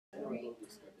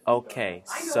Okay,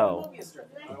 so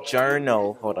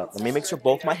journal. Hold up. Let me make sure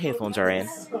both my headphones are in.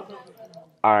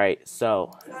 All right,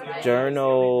 so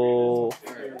journal.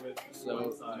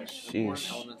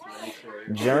 Sheesh.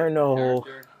 Journal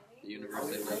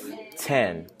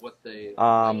 10.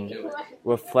 Um,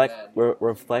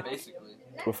 reflects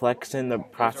in the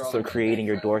process of creating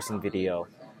your Dorson video.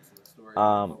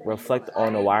 Reflect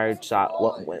on a wired shot.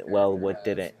 What went well, what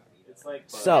didn't.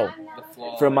 So,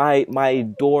 for my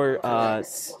door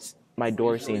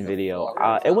scene video,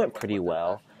 it went pretty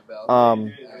well.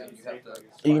 Um,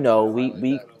 you know,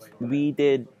 we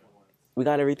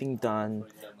got everything done,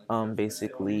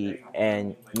 basically,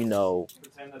 and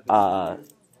uh,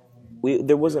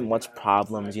 there wasn't much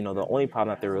problems. The only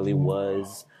problem that there really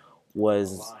was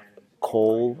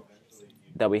Cole,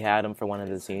 that we had him for one of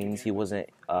the scenes. He wasn't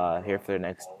here for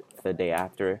the day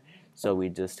after, so we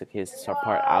just took his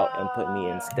part out and put me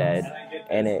instead.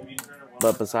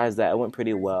 But besides that, it went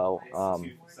pretty well.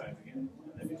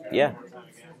 Yeah.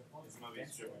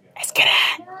 Let's get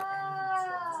it.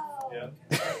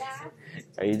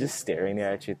 Are you just staring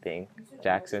there at your thing,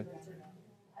 Jackson?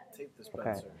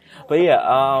 Okay. But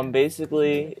yeah,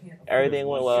 basically everything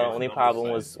went well. Only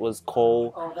problem was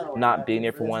Cole not being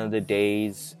there for one of the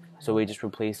days, so we just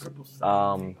replaced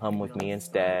him with me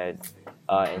instead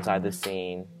inside the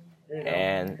scene,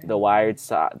 and the wired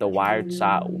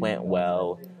shot went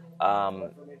well.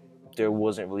 There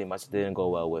wasn't really much that didn't go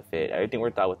well with it. Everything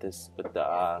worked out with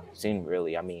the scene,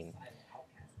 really. I mean,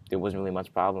 there wasn't really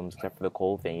much problems except for the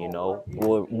Cole thing.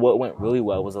 What went really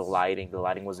well was the lighting. The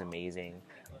lighting was amazing.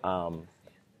 Um,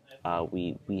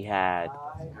 we had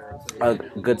a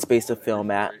good space to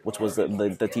film at, which was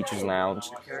the teacher's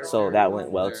lounge, so that went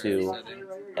well too.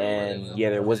 And yeah,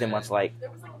 there wasn't much like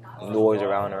noise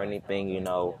around or anything. In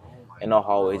the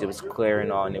hallways it was clear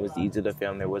and all, and it was easy to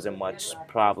film. There wasn't much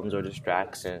problems or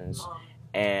distractions,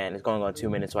 and it's going on 2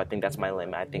 minutes, so I think that's my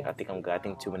limit. I think I'm good. I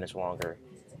think 2 minutes longer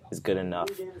is good enough.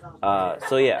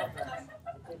 So yeah,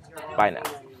 bye now.